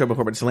about this in the show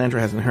before, but Salandra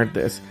hasn't heard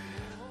this.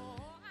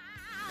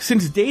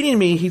 Since dating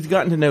me, he's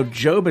gotten to know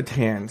Joe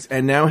Batans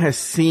and now has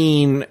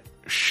seen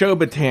Show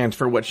Batans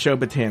for what Show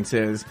Batans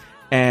is,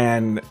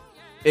 and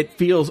it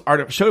feels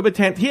Show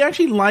Batans. He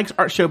actually likes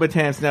Show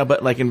Batans now,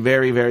 but like in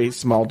very, very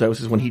small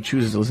doses when he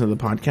chooses to listen to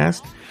the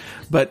podcast.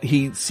 But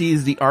he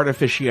sees the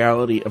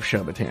artificiality of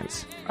Show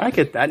Batans. I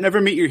get that.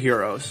 Never meet your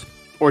heroes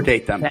or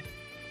date them.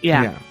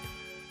 Yeah.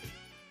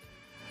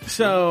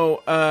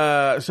 So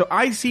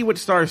I see what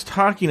Star's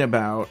talking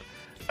about,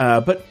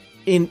 but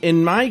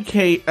in my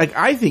case, like,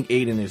 I think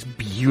Aiden is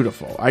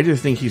beautiful. I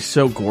just think he's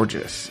so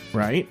gorgeous,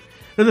 right?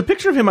 There's a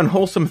picture of him on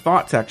Wholesome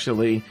Thoughts,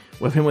 actually,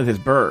 with him with his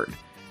bird.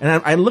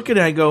 And I look at it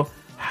and I go,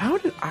 how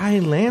did I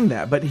land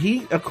that? But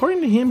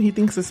according to him, he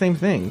thinks the same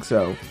thing.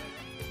 So,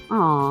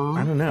 Aww.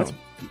 I don't know. That's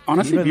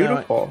honestly Even though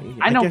beautiful.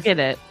 I don't get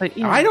it, but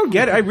I don't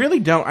get it. I really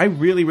don't. I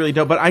really, really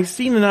don't. But I've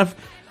seen enough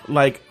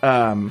like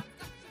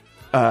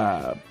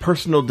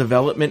personal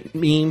development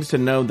memes to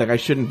know that I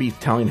shouldn't be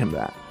telling him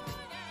that.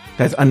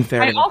 That's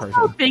unfair. I to the also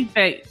person. think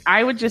that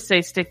I would just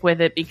say stick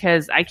with it,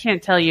 because I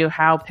can't tell you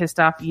how pissed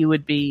off you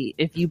would be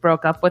if you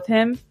broke up with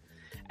him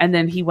and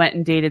then he went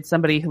and dated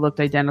somebody who looked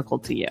identical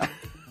to you.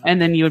 And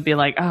then you would be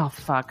like, oh,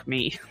 fuck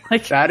me.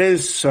 Like, That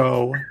is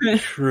so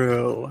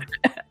true.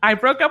 I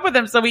broke up with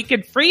him so he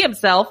could free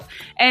himself,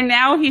 and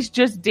now he's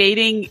just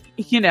dating,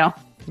 Yeah.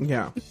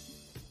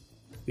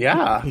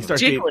 Yeah. He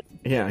starts Jiggly.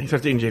 he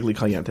starts dating Jiggly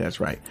Caliente. That's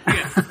right.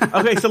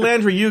 Okay, so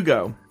Landry, you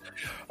go.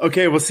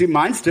 Okay, well, see,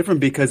 mine's different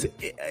because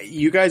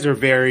you guys are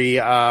very.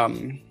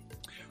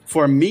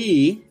 For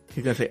me,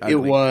 He's gonna say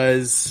ugly.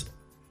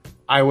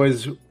 I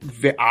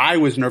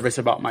was nervous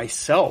about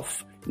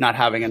myself not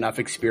having enough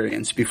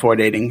experience before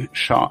dating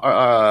Sean.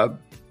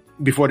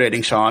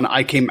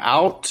 I came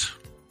out,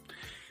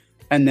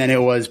 and then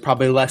it was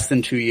probably less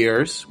than 2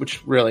 years,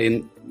 which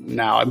really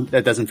now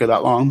that doesn't feel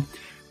that long.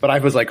 But I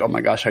was like, oh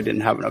my gosh, I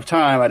didn't have enough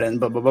time. I didn't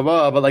blah, blah, blah,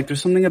 blah. But like,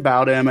 there's something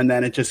about him. And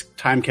then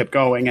time kept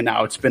going. And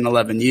now it's been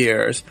 11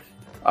 years.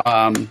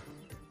 But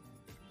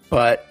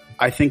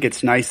I think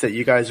it's nice that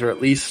you guys are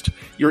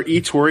you're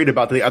each worried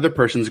about the other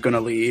person's going to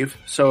leave.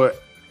 So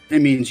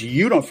it means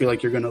you don't feel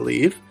like you're going to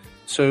leave.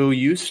 So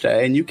you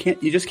stay, and you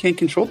just can't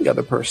control the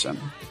other person.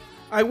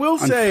 I will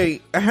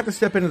say, I have to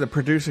step into the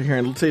producer here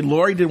and say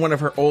Lori did one of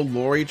her old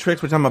Lori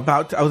tricks, which I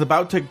was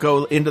about to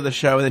go into the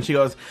show, and then she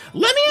goes,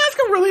 let me ask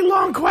a really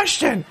long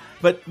question.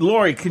 But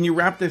Lori, can you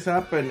wrap this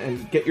up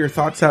and get your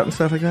thoughts out and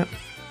stuff like that?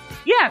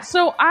 Yeah,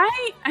 so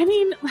I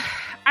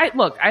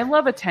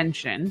love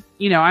attention.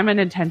 I'm an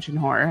attention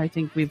whore. I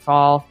think we've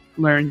all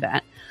learned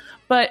that.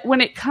 But when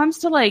it comes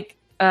to like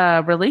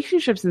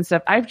relationships and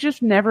stuff, I've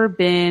just never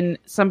been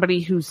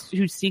somebody who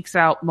seeks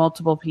out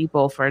multiple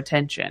people for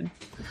attention.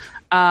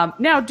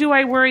 Now, do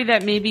I worry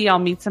that maybe I'll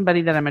meet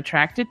somebody that I'm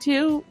attracted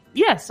to?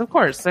 Yes, of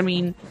course. I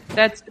mean,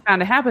 that's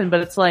bound to happen, but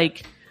it's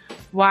like,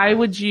 why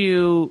would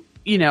you,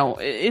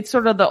 it's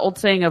sort of the old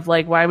saying of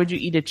like, why would you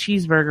eat a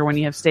cheeseburger when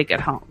you have steak at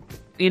home?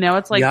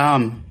 It's like,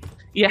 Yum.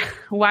 Yeah.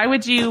 Why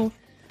would you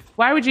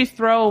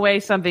throw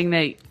away something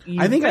that you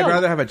I think I'd built?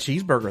 rather have a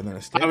cheeseburger than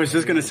a steak. I was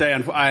just going to say,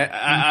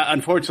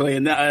 unfortunately,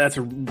 and that's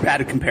a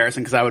bad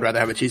comparison because I would rather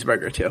have a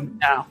cheeseburger too.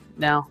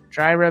 No.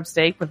 Dry rub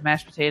steak with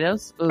mashed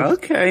potatoes. Ooh.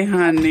 Okay,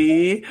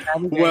 honey.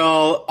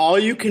 Well, all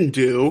you can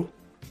do,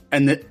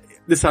 and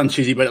this sounds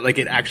cheesy, but like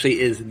it actually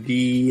is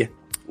the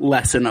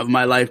lesson of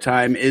my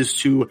lifetime, is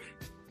to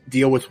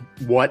deal with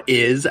what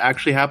is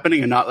actually happening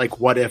and not like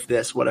what if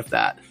this, what if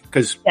that.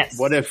 Because Yes.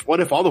 what if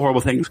all the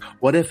horrible things?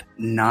 What if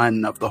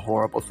none of the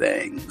horrible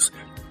things?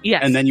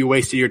 Yes. And then you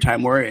wasted your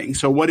time worrying.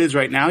 So what is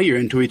right now? You're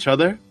into each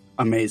other.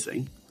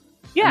 Amazing.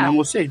 Yeah. And then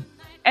we'll see.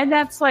 And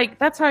that's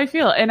how I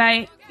feel. And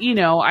I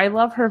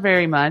love her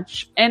very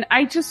much. And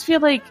I just feel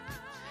like,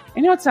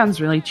 I know it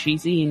sounds really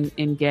cheesy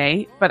and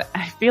gay, but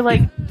I feel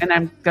like, and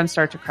I'm going to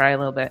start to cry a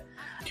little bit.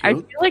 Cute. I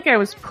feel like I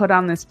was put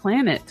on this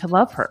planet to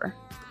love her.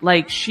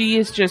 Like, she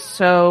is just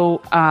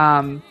so,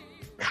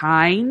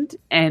 kind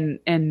and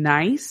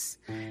nice.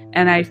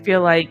 And I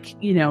feel like,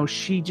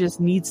 she just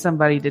needs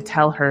somebody to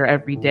tell her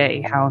every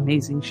day how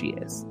amazing she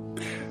is.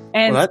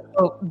 And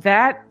so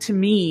that to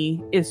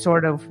me is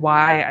sort of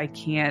why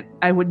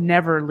I would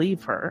never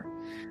leave her.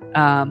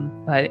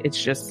 But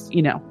it's just,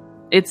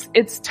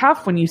 it's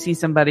tough when you see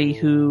somebody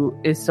who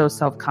is so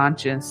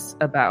self-conscious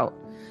about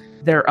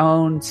their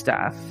own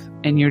stuff.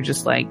 And you're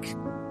just like,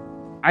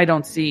 I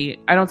don't see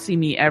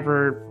me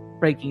ever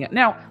breaking it.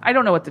 Now, I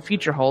don't know what the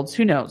future holds.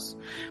 Who knows?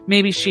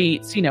 Maybe she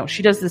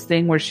does this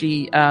thing where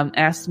she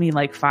asks me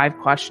like 5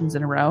 questions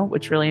in a row,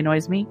 which really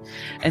annoys me.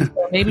 And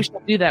so maybe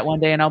she'll do that one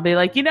day, and I'll be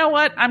like, you know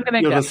what? I'm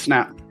going to go.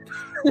 Snap.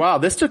 Wow,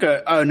 this took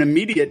an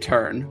immediate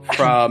turn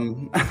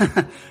from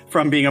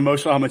being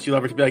emotional, how much you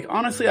love her, to be like,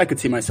 honestly, I could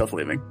see myself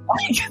leaving.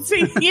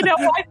 See, you know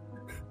what?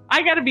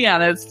 I got to be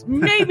honest.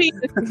 Maybe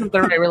this isn't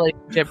the right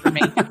relationship for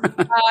me.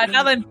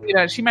 Now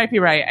that she might be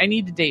right. I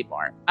need to date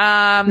more.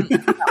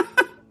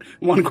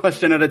 One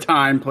question at a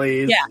time,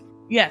 please. Yeah.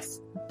 Yes.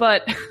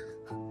 But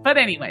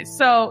anyway,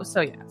 so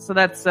yeah. So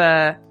that's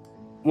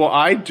Well,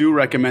 I do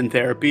recommend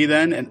therapy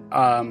then,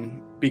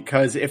 and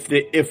because if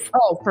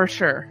for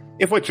sure.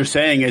 If what you're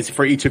saying is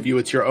for each of you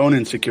it's your own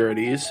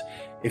insecurities,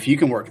 if you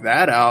can work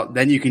that out,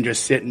 then you can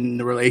just sit in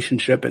the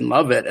relationship and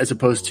love it, as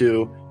opposed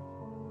to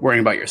worrying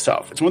about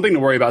yourself. It's one thing to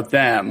worry about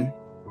them,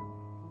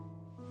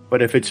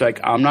 but if it's like,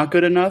 I'm not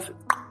good enough,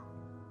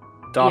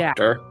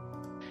 doctor.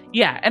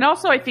 Yeah. And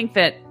also I think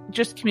that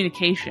just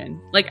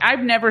communication. Like,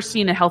 I've never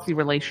seen a healthy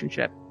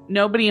relationship.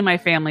 Nobody in my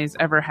family has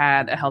ever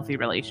had a healthy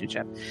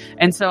relationship.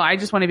 And so I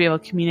just want to be able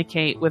to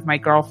communicate with my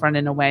girlfriend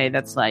in a way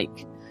that's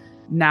like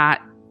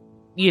not,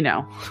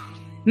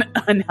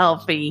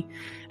 unhealthy.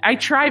 I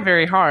try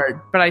very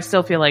hard, but I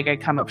still feel like I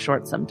come up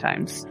short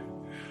sometimes.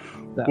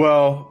 So.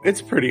 Well,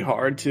 it's pretty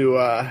hard to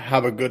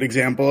have a good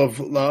example of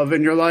love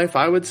in your life,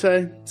 I would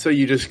say. So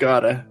you just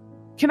gotta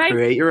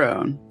create your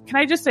own. Can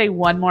I just say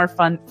one more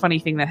funny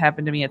thing that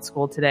happened to me at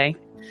school today?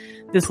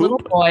 This little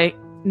boy,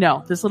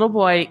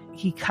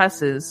 he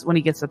cusses when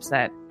he gets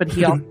upset, but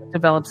he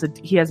also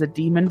he has a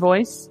demon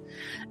voice.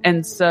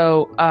 And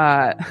so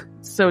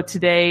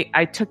today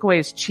I took away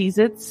his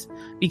Cheez-Its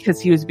because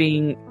he was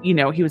being,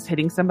 he was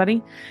hitting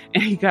somebody,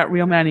 and he got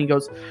real mad and he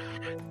goes,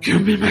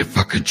 "Give me my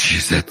fucking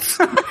Cheez-Its."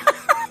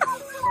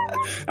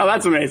 Oh,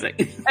 that's amazing.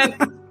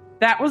 And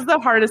that was the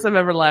hardest I've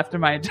ever laughed in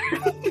my entire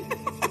life.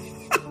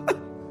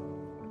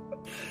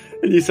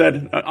 And you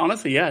said,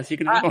 honestly, yes, you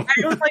can have them.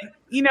 I was like,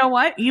 you know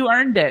what? You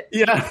earned it.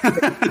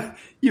 Yeah.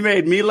 You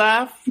made me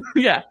laugh.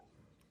 Yeah.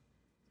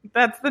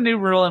 That's the new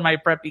rule in my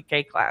preppy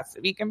K class.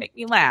 If you can make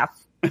me laugh,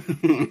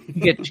 you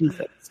get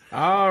Cheez-Its.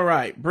 All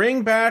right.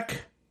 Bring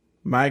back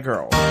my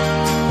girl.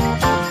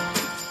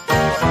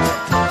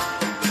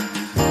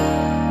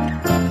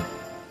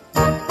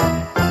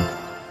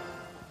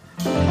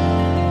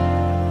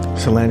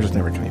 Solandra's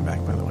never coming back,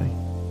 by the way.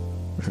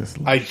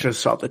 I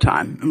just saw the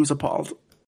time and was appalled.